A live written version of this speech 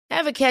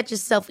Ever catch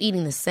yourself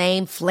eating the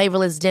same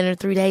flavorless dinner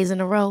 3 days in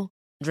a row?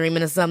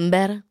 Dreaming of something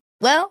better?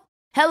 Well,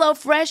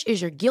 HelloFresh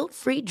is your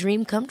guilt-free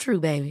dream come true,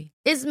 baby.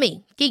 It's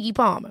me, Keke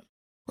Palmer.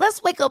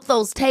 Let's wake up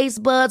those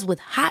taste buds with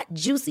hot,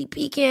 juicy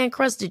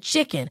pecan-crusted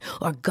chicken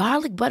or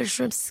garlic butter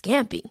shrimp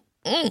scampi.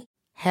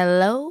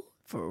 Hello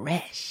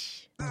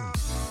Fresh.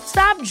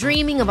 Stop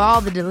dreaming of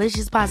all the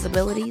delicious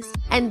possibilities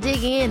and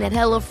dig in at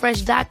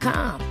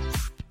HelloFresh.com.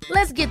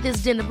 Let's get this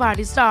dinner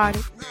party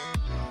started.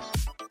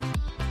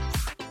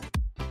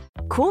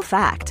 Cool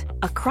fact,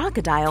 a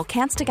crocodile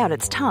can't stick out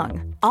its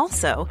tongue.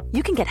 Also,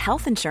 you can get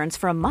health insurance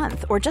for a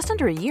month or just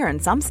under a year in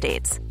some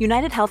states.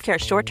 United Healthcare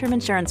short-term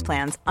insurance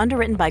plans,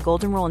 underwritten by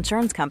Golden Rule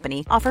Insurance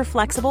Company, offer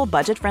flexible,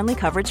 budget-friendly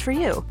coverage for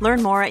you.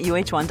 Learn more at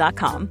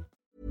UH1.com.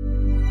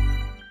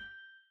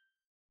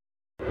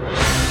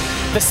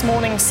 This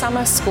morning,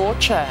 summer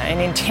scorcher. An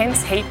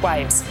intense heat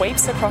wave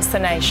sweeps across the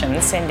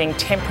nation, sending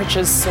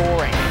temperatures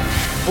soaring.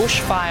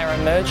 Bushfire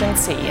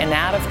emergency, an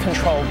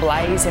out-of-control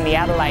blaze in the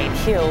Adelaide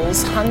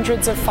Hills,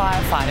 hundreds of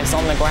firefighters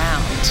on the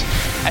ground.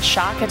 A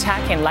shark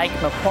attack in Lake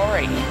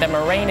Macquarie, the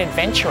marine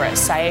adventurer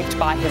saved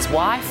by his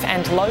wife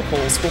and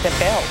locals with a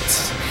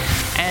belt.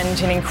 And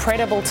an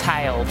incredible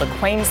tale, the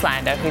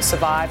Queenslander who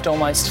survived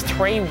almost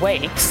 3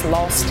 weeks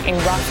lost in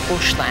rough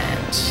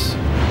bushland.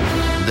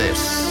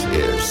 This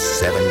is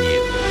 7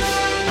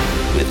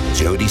 News with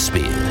Jody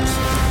Spears.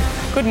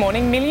 Good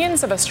morning.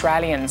 Millions of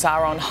Australians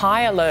are on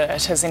high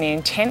alert as an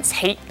intense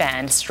heat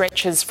band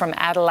stretches from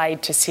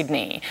Adelaide to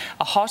Sydney.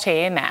 A hot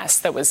air mass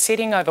that was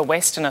sitting over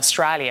Western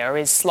Australia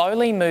is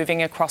slowly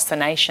moving across the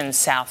nation's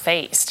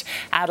southeast.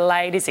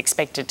 Adelaide is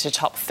expected to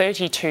top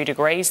 32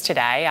 degrees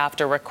today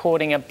after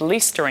recording a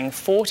blistering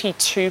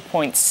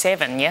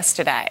 42.7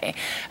 yesterday.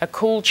 A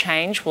cool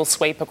change will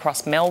sweep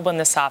across Melbourne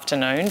this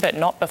afternoon, but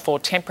not before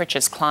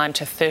temperatures climb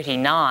to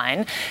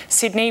 39.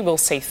 Sydney will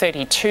see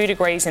 32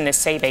 degrees in the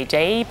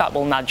CBD, but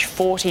will nudge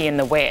 40 in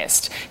the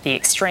west. The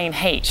extreme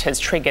heat has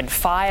triggered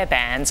fire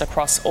bans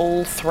across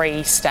all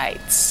 3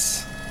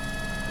 states.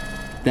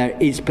 There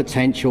is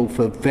potential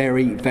for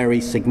very,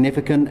 very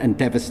significant and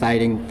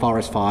devastating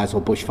forest fires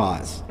or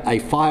bushfires. A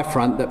fire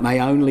front that may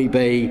only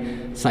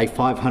be, say,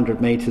 500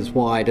 metres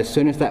wide, as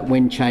soon as that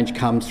wind change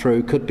comes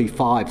through, could be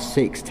 5,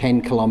 6,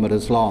 10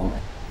 kilometres long.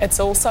 It's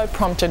also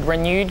prompted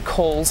renewed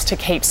calls to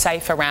keep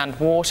safe around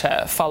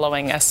water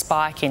following a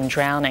spike in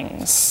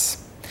drownings.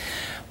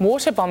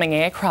 Water-bombing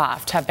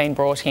aircraft have been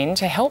brought in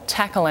to help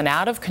tackle an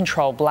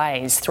out-of-control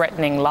blaze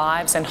threatening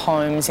lives and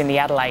homes in the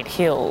Adelaide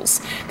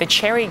Hills. The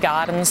Cherry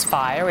Gardens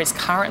fire is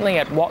currently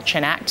at watch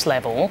and act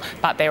level,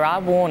 but there are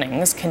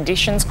warnings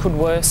conditions could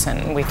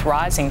worsen with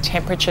rising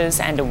temperatures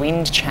and a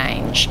wind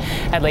change.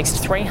 At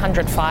least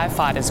 300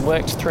 firefighters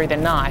worked through the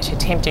night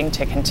attempting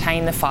to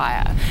contain the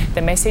fire.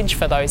 The message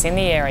for those in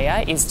the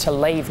area is to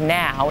leave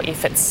now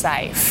if it's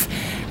safe.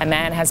 A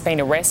man has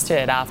been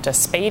arrested after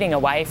speeding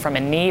away from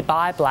a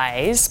nearby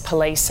blaze.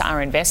 Police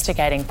are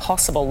investigating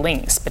possible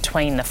links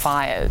between the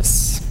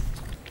fires.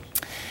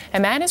 A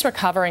man is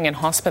recovering in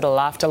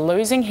hospital after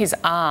losing his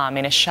arm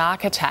in a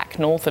shark attack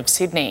north of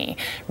Sydney.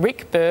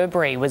 Rick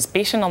Burberry was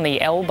bitten on the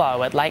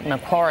elbow at Lake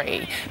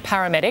Macquarie.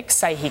 Paramedics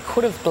say he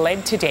could have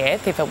bled to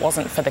death if it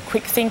wasn't for the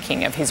quick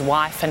thinking of his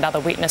wife and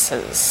other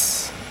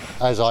witnesses.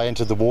 As I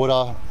entered the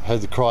water,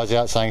 heard the cries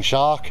out saying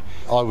shark.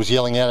 I was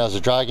yelling out as I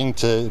was dragging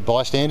to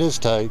bystanders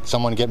to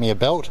someone get me a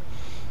belt,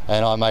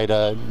 and I made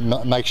a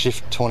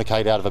makeshift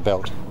tourniquet out of a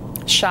belt.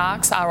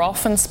 Sharks are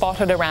often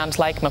spotted around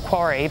Lake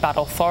Macquarie, but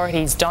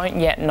authorities don't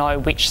yet know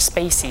which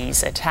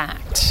species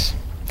attacked.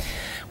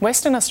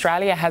 Western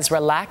Australia has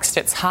relaxed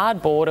its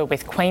hard border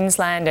with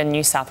Queensland and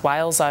New South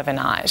Wales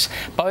overnight.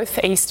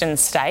 Both eastern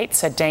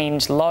states are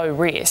deemed low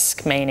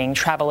risk, meaning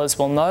travellers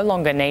will no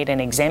longer need an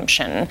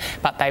exemption,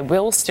 but they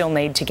will still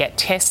need to get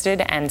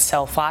tested and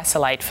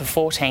self-isolate for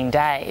 14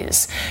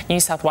 days. New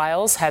South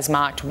Wales has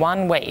marked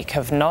 1 week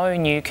of no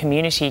new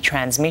community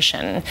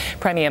transmission.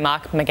 Premier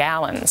Mark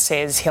McGowan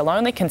says he'll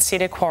only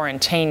consider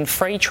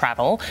quarantine-free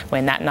travel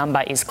when that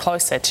number is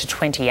closer to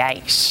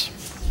 28.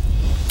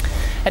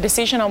 A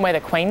decision on whether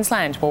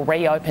Queensland will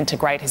reopen to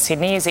Greater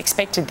Sydney is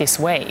expected this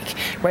week.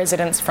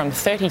 Residents from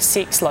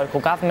 36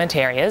 local government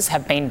areas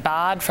have been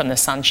barred from the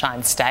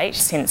Sunshine State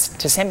since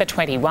December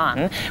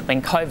 21,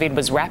 when COVID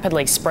was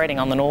rapidly spreading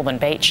on the northern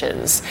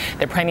beaches.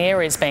 The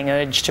Premier is being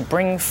urged to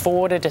bring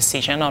forward a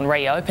decision on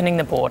reopening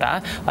the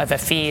border over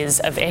fears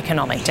of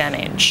economic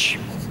damage.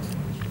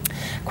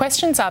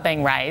 Questions are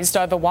being raised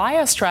over why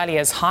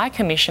Australia's High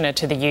Commissioner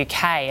to the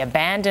UK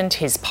abandoned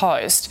his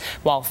post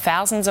while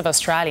thousands of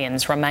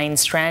Australians remain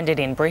stranded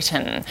in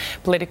Britain.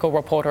 Political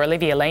reporter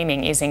Olivia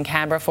Leeming is in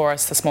Canberra for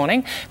us this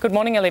morning. Good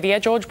morning, Olivia.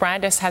 George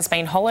Brandis has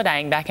been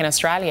holidaying back in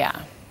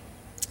Australia.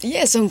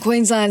 Yes, on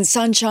Queensland's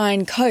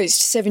Sunshine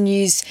Coast, 7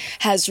 News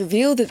has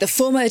revealed that the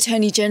former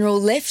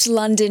Attorney-General left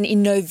London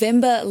in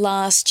November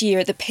last year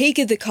at the peak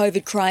of the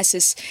COVID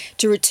crisis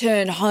to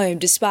return home,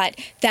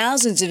 despite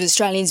thousands of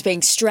Australians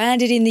being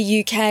stranded in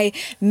the UK,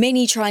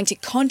 many trying to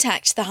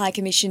contact the High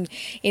Commission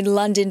in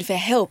London for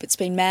help. It's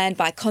been manned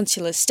by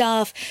consular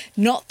staff,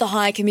 not the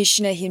High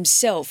Commissioner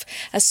himself.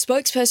 A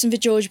spokesperson for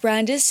George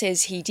Brandis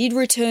says he did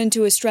return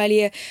to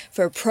Australia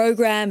for a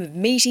program of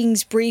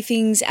meetings,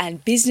 briefings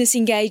and business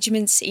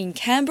engagements in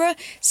Canberra,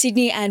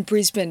 Sydney and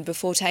Brisbane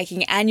before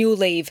taking annual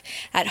leave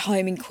at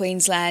home in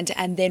Queensland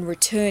and then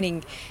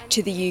returning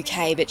to the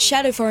UK. But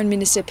Shadow Foreign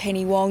Minister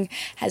Penny Wong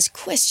has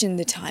questioned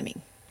the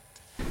timing.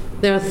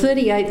 There are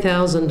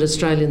 38,000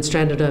 Australians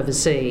stranded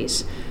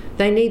overseas.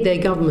 They need their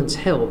government's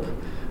help,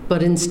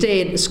 but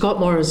instead Scott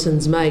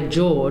Morrison's mate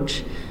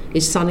George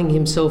is sunning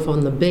himself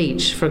on the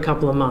beach for a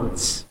couple of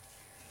months.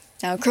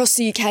 Now, across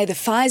the UK, the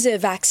Pfizer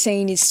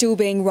vaccine is still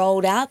being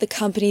rolled out. The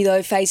company,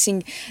 though,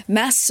 facing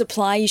mass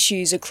supply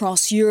issues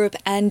across Europe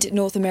and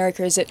North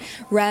America as it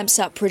ramps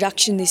up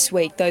production this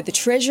week. Though the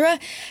Treasurer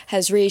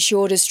has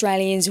reassured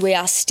Australians we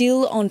are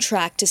still on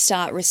track to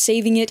start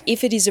receiving it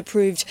if it is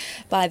approved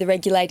by the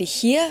regulator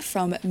here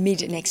from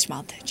mid next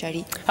month.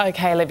 Jody.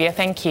 OK, Olivia,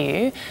 thank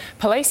you.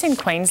 Police in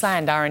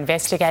Queensland are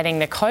investigating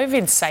the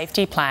COVID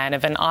safety plan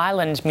of an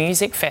island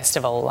music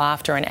festival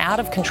after an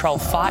out-of-control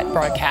fight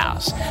broke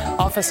out.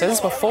 Officers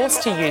were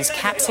forced to use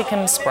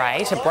capsicum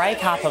spray to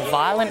break up a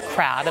violent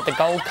crowd at the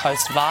Gold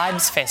Coast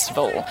Vibes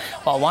Festival,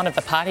 while one of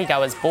the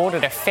partygoers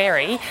boarded a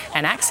ferry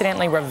and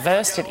accidentally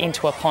reversed it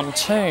into a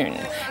pontoon.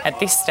 At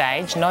this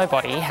stage,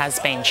 nobody has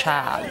been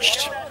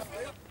charged.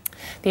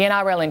 The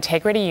NRL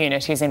Integrity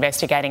Unit is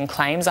investigating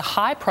claims a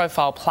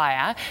high-profile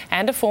player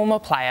and a former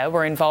player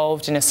were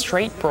involved in a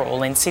street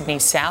brawl in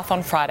Sydney's South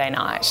on Friday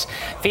night.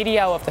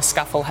 Video of the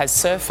scuffle has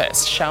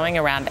surfaced, showing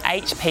around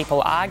 8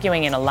 people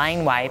arguing in a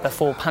laneway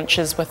before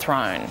punches were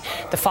thrown.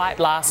 The fight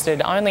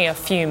lasted only a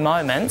few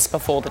moments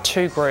before the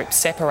two groups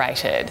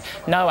separated.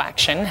 No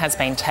action has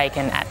been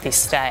taken at this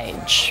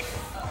stage.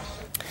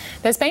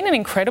 There's been an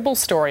incredible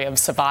story of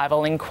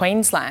survival in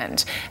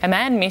Queensland. A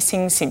man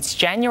missing since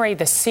January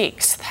the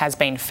 6th has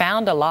been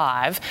found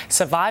alive,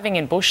 surviving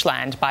in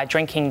bushland by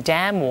drinking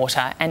dam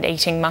water and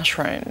eating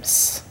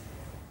mushrooms.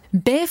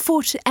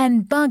 Barefoot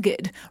and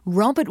buggered,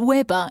 Robert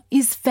Webber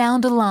is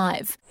found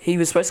alive. He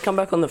was supposed to come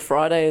back on the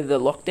Friday of the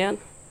lockdown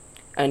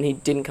and he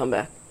didn't come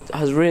back.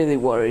 I was really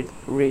worried,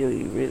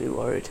 really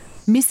worried.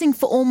 Missing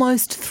for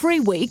almost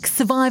 3 weeks,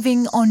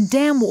 surviving on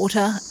dam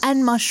water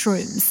and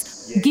mushrooms.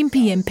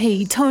 Gympie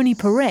MP Tony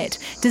Perrett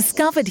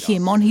discovered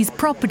him on his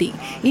property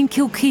in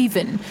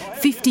Kilkeven,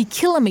 50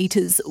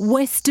 kilometres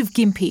west of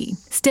Gympie.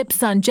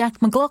 Stepson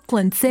Jack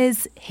McLaughlin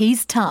says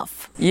he's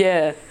tough.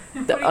 Yeah,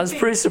 I was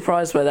pretty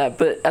surprised by that,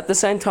 but at the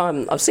same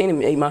time, I've seen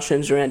him eat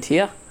mushrooms around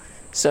here,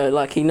 so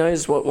like he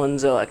knows what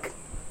ones are like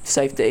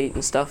safe to eat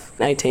and stuff.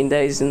 18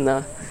 days in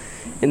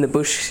the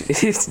bush,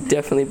 he's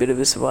definitely a bit of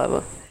a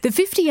survivor. The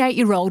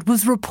 58-year-old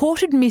was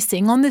reported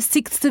missing on the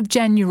 6th of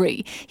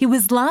January. He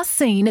was last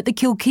seen at the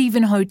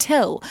Kilkeven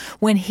Hotel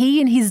when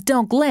he and his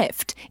dog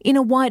left in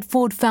a white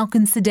Ford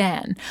Falcon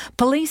sedan.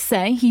 Police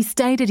say he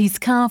stayed at his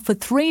car for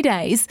 3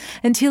 days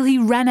until he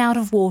ran out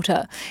of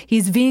water.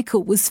 His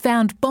vehicle was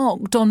found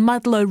bogged on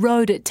Mudlow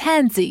Road at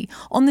Tansey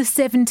on the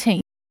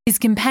 17th. His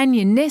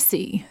companion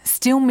Nessie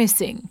still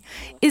missing.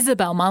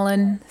 Isabel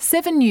Mullen,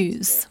 7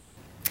 News.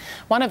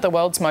 One of the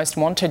world's most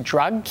wanted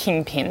drug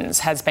kingpins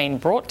has been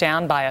brought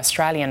down by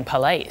Australian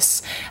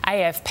police.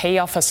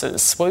 AFP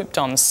officers swooped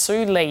on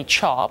Sue Lee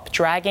Chop,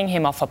 dragging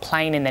him off a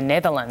plane in the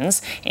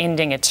Netherlands,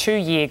 ending a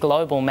 2-year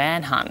global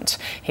manhunt.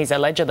 He's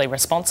allegedly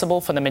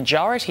responsible for the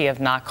majority of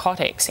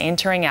narcotics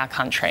entering our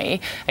country,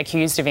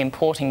 accused of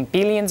importing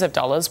billions of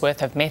dollars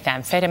worth of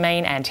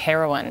methamphetamine and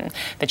heroin.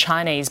 The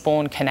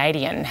Chinese-born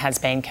Canadian has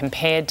been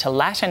compared to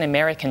Latin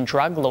American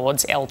drug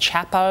lords El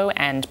Chapo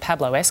and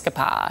Pablo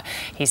Escobar.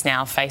 He's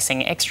now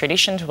facing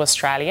extradition to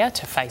Australia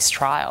to face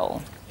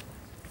trial.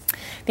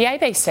 The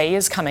ABC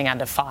is coming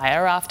under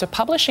fire after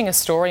publishing a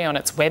story on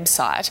its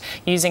website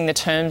using the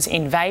terms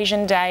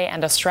Invasion Day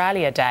and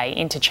Australia Day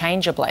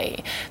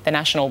interchangeably. The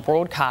national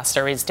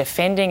broadcaster is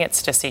defending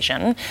its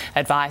decision.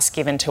 Advice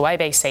given to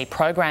ABC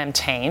program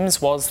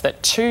teams was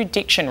that 2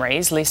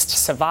 dictionaries list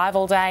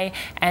Survival Day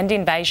and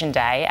Invasion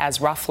Day as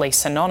roughly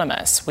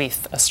synonymous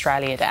with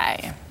Australia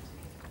Day.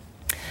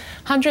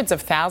 Hundreds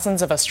of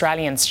thousands of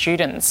Australian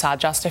students are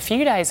just a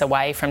few days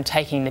away from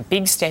taking the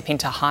big step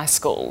into high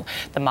school.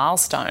 The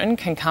milestone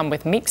can come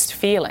with mixed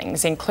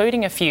feelings,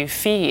 including a few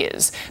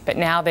fears, but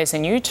now there's a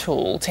new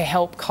tool to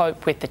help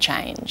cope with the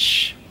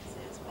change.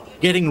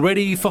 Getting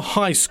ready for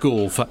high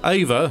school. For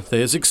Ava,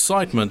 there's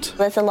excitement.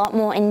 There's a lot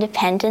more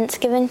independence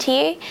given to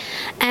you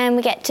and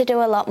we get to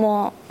do a lot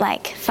more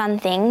fun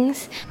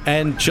things.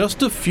 And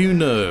just a few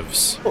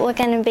nerves. We're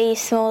going to be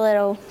small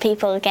little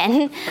people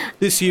again.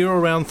 This year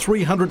around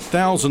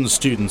 300,000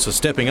 students are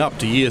stepping up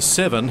to Year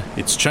 7,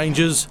 its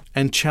changes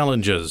and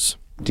challenges.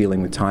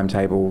 dealing with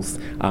timetables,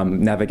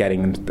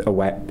 navigating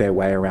their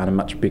way around a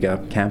much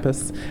bigger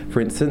campus,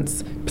 for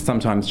instance,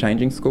 sometimes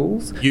changing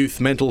schools. Youth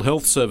Mental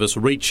Health Service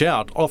reach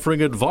out,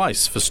 offering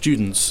advice for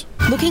students.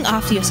 Looking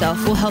after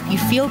yourself will help you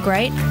feel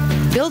great,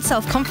 build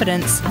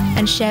self-confidence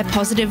and share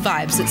positive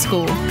vibes at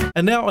school.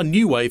 And now a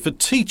new way for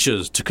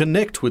teachers to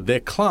connect with their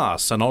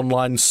class, an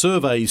online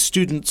survey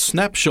student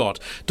snapshot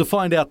to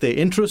find out their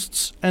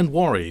interests and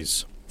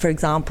worries. For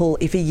example,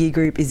 if a year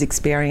group is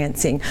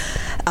experiencing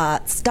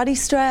study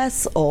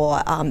stress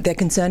or they're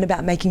concerned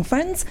about making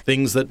friends.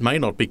 Things that may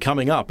not be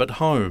coming up at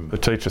home. The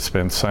teacher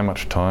spends so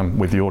much time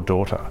with your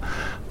daughter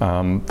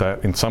that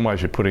in some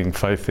ways you're putting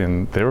faith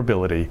in their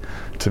ability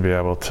to be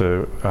able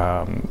to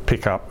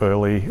pick up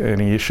early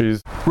any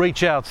issues.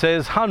 Reach Out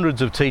says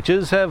hundreds of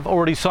teachers have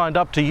already signed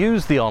up to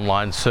use the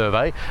online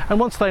survey, and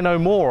once they know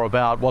more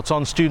about what's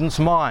on students'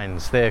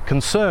 minds, their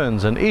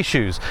concerns and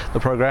issues, the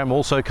program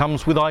also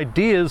comes with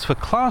ideas for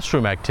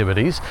classroom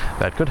activities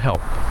that could help.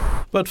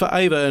 But for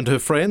Ava and her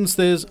friends,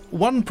 there's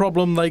one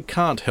problem they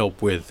can't help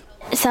with.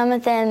 Some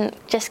of them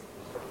just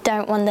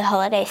don't want the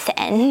holidays to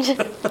end.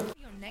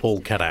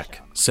 Paul Kadak,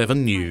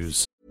 7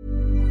 News.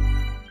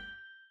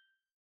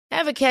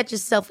 Ever catch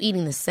yourself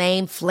eating the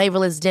same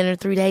flavourless dinner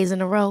 3 days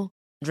in a row?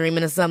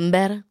 Dreaming of something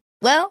better?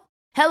 Well,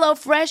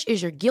 HelloFresh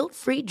is your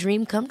guilt-free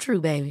dream come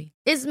true, baby.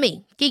 It's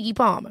me, Keke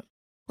Palmer.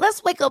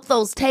 Let's wake up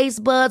those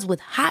taste buds with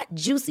hot,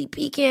 juicy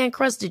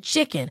pecan-crusted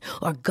chicken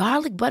or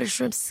garlic butter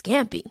shrimp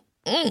scampi.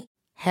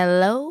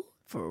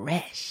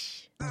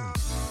 HelloFresh.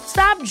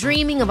 Stop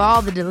dreaming of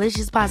all the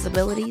delicious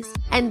possibilities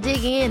and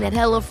dig in at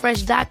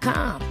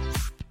HelloFresh.com.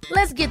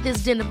 Let's get this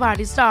dinner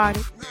party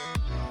started.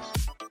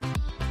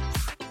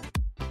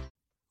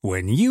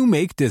 When you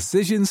make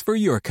decisions for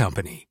your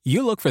company,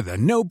 you look for the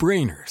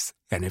no-brainers.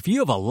 And if you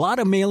have a lot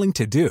of mailing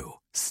to do,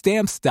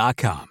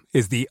 Stamps.com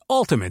is the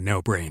ultimate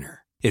no-brainer.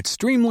 It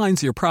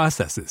streamlines your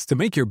processes to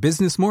make your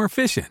business more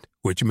efficient,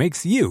 which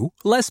makes you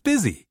less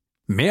busy.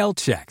 Mail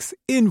checks,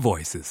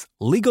 invoices,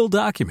 legal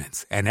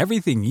documents, and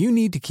everything you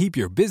need to keep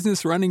your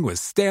business running with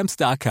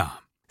Stamps.com.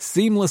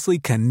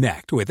 Seamlessly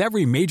connect with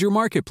every major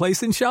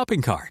marketplace and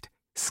shopping cart.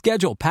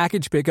 Schedule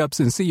package pickups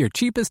and see your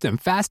cheapest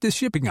and fastest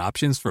shipping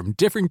options from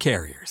different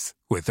carriers.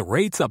 With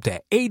rates up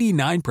to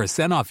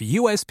 89% off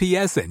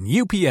USPS and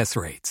UPS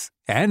rates.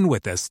 And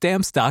with the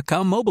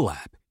Stamps.com mobile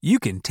app, you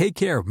can take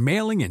care of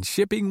mailing and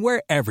shipping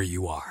wherever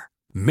you are.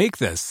 Make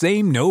the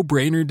same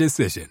no-brainer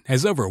decision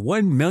as over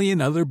 1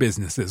 million other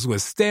businesses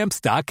with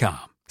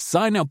Stamps.com.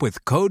 Sign up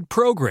with code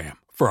PROGRAM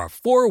for a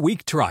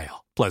 4-week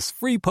trial, plus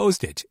free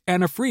postage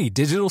and a free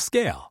digital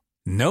scale.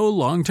 No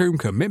long-term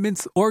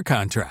commitments or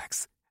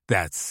contracts.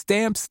 That's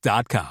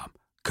Stamps.com.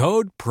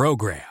 Code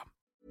PROGRAM.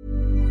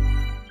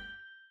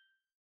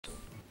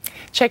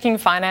 Checking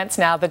finance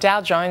now, the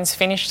Dow Jones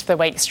finished the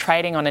week's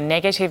trading on a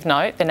negative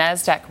note. The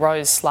Nasdaq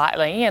rose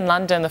slightly. In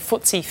London, the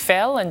FTSE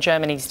fell and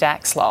Germany's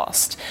DAX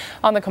lost.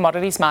 On the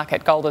commodities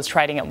market, gold is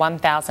trading at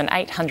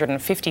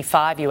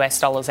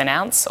 $1,855 an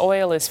ounce.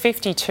 Oil is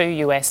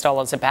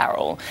 $52 a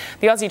barrel.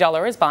 The Aussie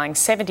dollar is buying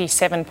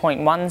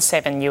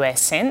 77.17 US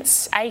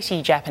cents,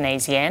 80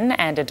 Japanese yen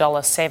and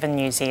 $1.07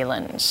 New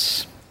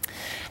Zealand.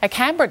 A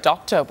Canberra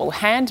doctor will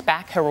hand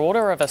back her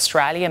Order of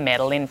Australia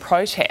medal in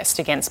protest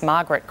against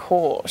Margaret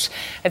Court.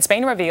 It's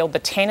been revealed the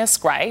tennis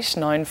great,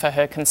 known for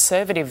her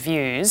conservative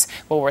views,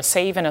 will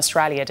receive an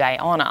Australia Day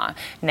honour.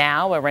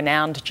 Now, a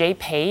renowned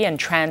GP and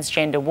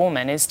transgender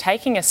woman is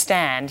taking a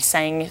stand,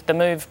 saying the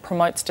move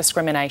promotes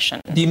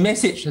discrimination. The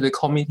message that the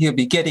community will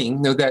be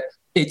getting, that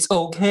it's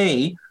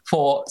okay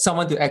for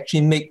someone to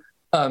actually make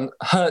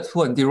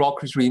hurtful and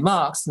derogatory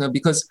remarks,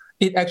 because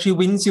it actually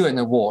wins you an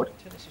award.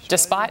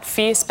 Despite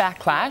fierce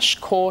backlash,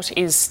 Court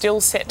is still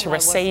set to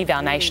receive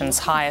our nation's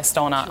highest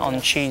honour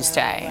on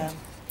Tuesday.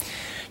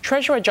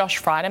 Treasurer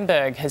Josh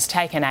Frydenberg has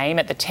taken aim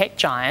at the tech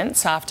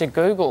giants after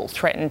Google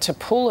threatened to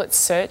pull its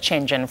search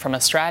engine from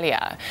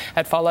Australia.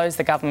 It follows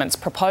the government's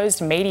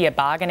proposed media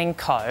bargaining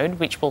code,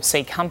 which will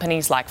see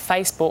companies like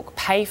Facebook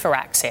pay for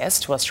access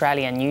to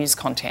Australian news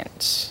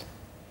content.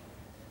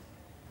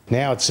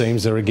 Now it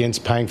seems they're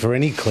against paying for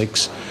any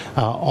clicks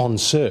on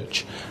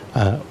search.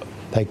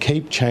 They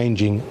keep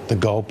changing the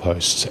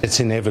goalposts. It's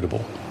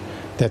inevitable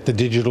that the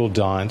digital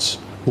giants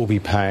will be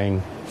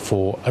paying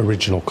for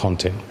original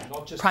content.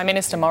 Prime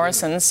Minister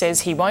Morrison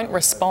says he won't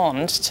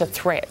respond to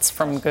threats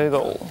from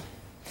Google.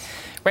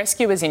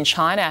 Rescuers in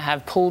China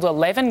have pulled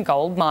 11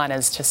 gold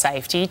miners to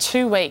safety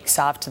 2 weeks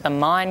after the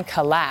mine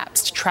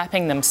collapsed,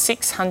 trapping them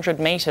 600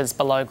 metres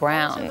below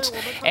ground.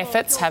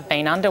 Efforts have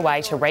been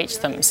underway to reach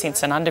them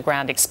since an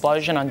underground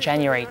explosion on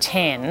January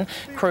 10.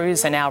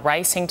 Crews are now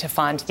racing to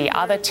find the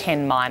other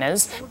 10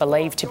 miners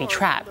believed to be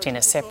trapped in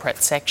a separate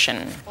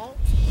section.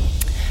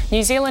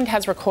 New Zealand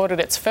has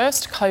recorded its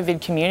first COVID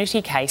community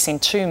case in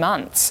 2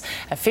 months.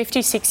 A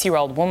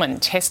 56-year-old woman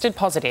tested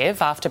positive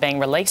after being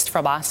released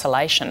from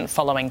isolation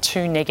following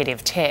 2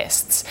 negative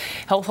tests.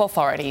 Health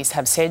authorities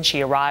have said she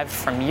arrived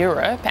from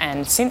Europe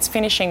and since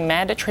finishing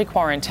mandatory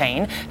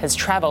quarantine has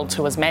travelled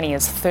to as many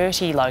as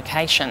 30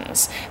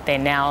 locations. They're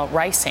now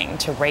racing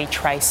to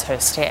retrace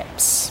her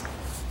steps.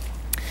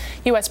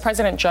 US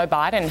President Joe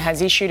Biden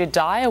has issued a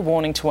dire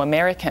warning to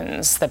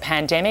Americans. The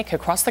pandemic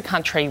across the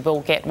country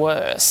will get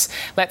worse.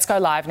 Let's go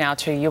live now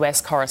to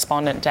US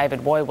correspondent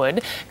David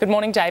Woiwod. Good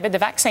morning, David. The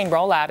vaccine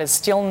rollout is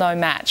still no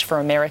match for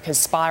America's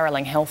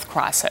spiralling health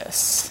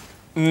crisis.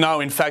 No,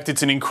 in fact,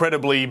 it's an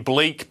incredibly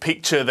bleak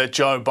picture that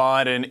Joe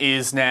Biden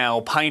is now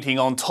painting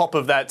on top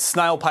of that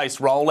snail-paced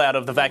rollout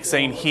of the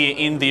vaccine here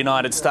in the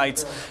United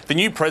States. The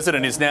new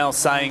president is now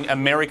saying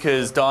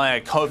America's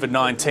dire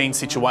COVID-19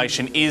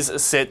 situation is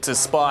set to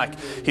spike.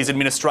 His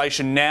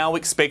administration now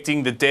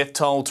expecting the death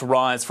toll to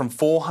rise from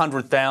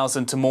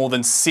 400,000 to more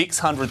than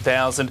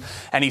 600,000,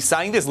 and he's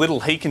saying there's little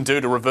he can do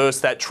to reverse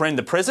that trend.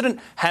 The president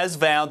has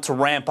vowed to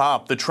ramp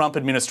up the Trump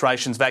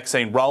administration's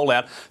vaccine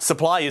rollout.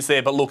 Supply is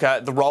there, but look,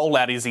 the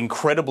rollout is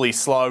incredibly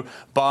slow.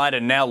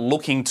 Biden now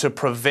looking to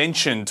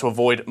prevention to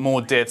avoid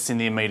more deaths in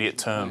the immediate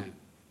term.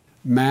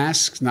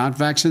 Masks, not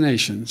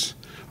vaccinations,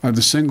 are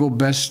the single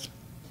best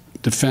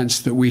defense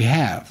that we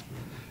have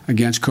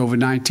against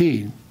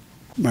COVID-19.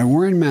 By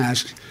wearing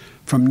masks,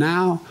 from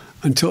now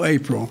until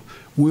April,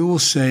 we will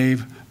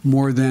save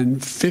more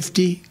than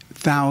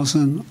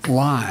 50,000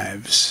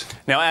 lives.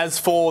 Now, as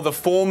for the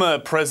former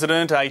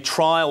president, a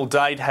trial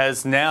date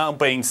has now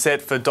been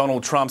set for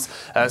Donald Trump's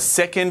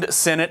second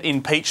Senate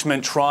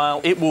impeachment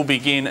trial. It will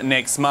begin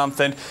next month.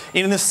 And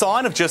in the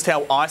sign of just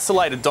how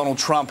isolated Donald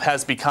Trump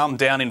has become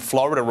down in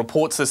Florida,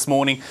 reports this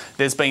morning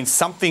there's been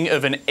something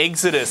of an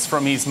exodus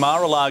from his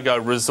Mar-a-Lago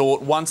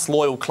resort. Once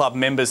loyal club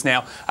members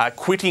now are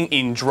quitting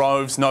in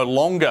droves, no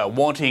longer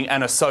wanting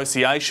an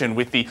association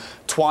with the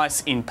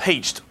twice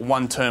impeached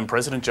one-term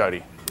president.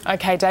 Jody.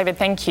 OK, David,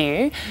 thank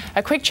you.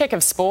 A quick check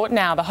of sport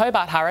now. The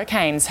Hobart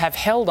Hurricanes have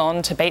held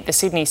on to beat the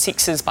Sydney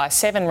Sixers by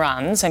 7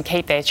 runs and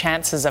keep their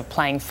chances of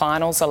playing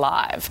finals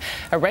alive.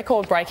 A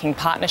record-breaking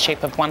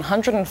partnership of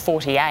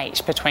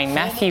 148 between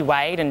Matthew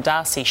Wade and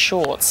Darcy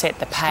Short set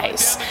the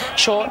pace.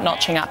 Short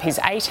notching up his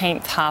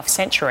 18th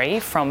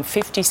half-century from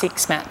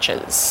 56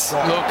 matches.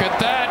 Look at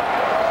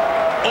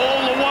that.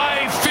 All the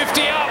way,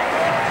 50 up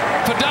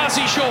for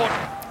Darcy Short.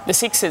 The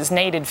Sixers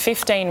needed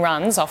 15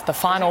 runs off the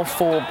final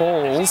 4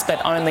 balls, but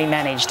only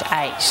managed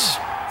 8.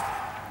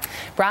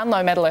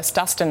 Brownlow medalist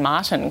Dustin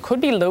Martin could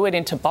be lured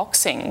into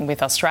boxing,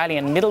 with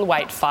Australian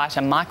middleweight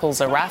fighter Michael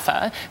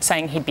Zarafa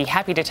saying he'd be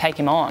happy to take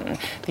him on.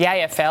 The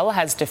AFL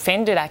has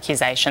defended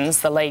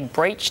accusations the league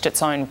breached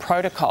its own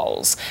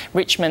protocols.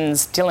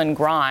 Richmond's Dylan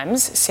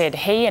Grimes said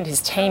he and his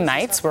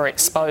teammates were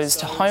exposed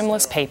to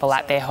homeless people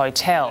at their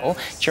hotel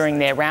during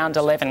their round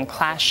 11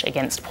 clash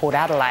against Port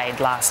Adelaide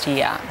last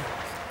year.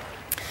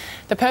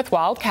 The Perth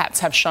Wildcats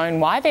have shown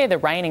why they're the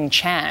reigning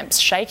champs,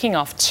 shaking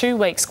off 2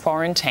 weeks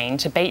quarantine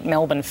to beat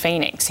Melbourne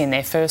Phoenix in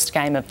their first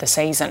game of the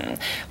season.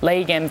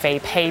 League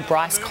MVP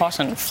Bryce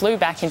Cotton flew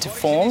back into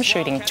form,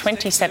 shooting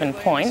 27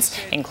 points,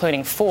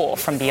 including 4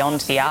 from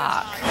beyond the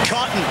arc.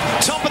 Cotton,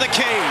 top of the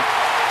key.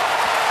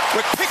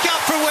 We pick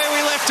up from where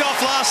we left off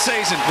last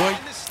season.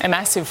 A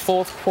massive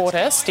fourth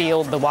quarter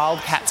steeled the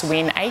Wildcats'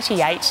 win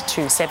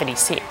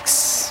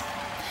 88-76.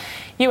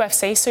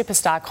 UFC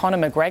superstar Conor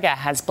McGregor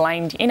has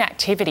blamed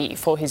inactivity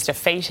for his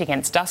defeat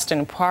against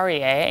Dustin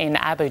Poirier in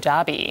Abu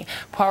Dhabi.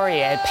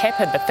 Poirier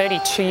peppered the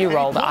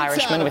 32-year-old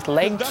Irishman with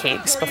leg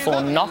kicks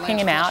before knocking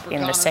him out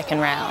in the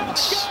second round.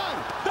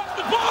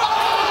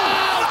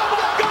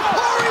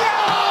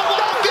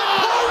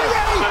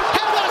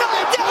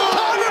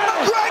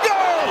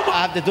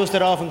 I have to dust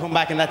it off and come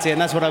back, and that's it,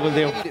 and that's what I will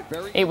do.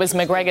 It was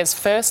McGregor's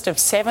first of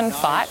 7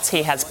 fights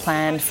he has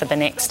planned for the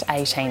next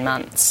 18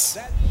 months.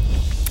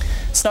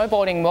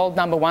 Snowboarding world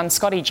number 1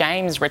 Scotty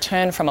James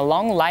returned from a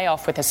long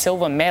layoff with a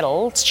silver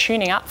medal,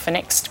 tuning up for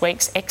next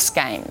week's X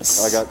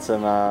Games. I got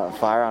some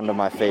fire under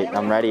my feet.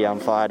 I'm ready, I'm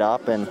fired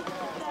up, and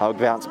I'll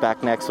bounce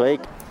back next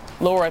week.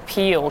 Laura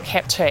Peel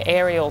kept her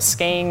aerial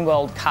skiing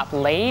World Cup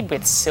lead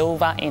with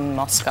silver in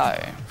Moscow.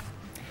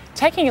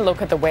 Taking a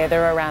look at the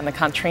weather around the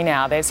country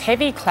now, there's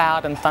heavy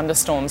cloud and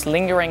thunderstorms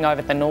lingering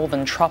over the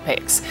northern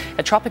tropics.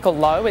 A tropical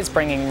low is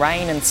bringing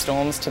rain and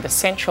storms to the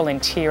central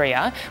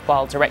interior,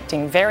 while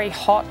directing very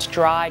hot,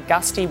 dry,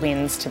 gusty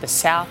winds to the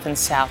south and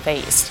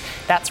southeast.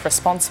 That's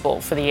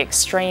responsible for the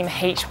extreme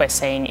heat we're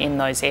seeing in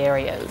those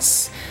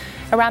areas.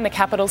 Around the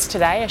capitals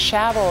today, a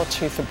shower or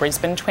 2 for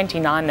Brisbane,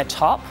 29 the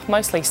top.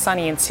 Mostly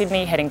sunny in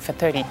Sydney, heading for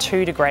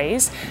 32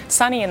 degrees.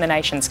 Sunny in the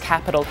nation's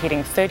capital,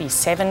 hitting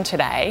 37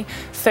 today.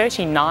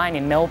 39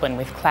 in Melbourne,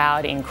 with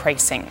cloud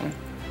increasing.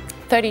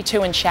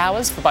 32 in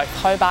showers for both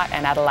Hobart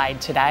and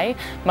Adelaide today.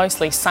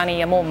 Mostly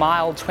sunny, a more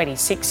mild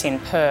 26 in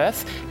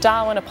Perth.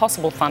 Darwin, a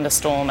possible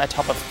thunderstorm, a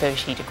top of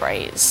 30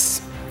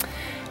 degrees.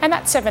 And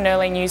that's 7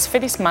 Early News for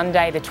this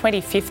Monday, the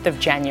 25th of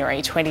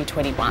January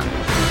 2021.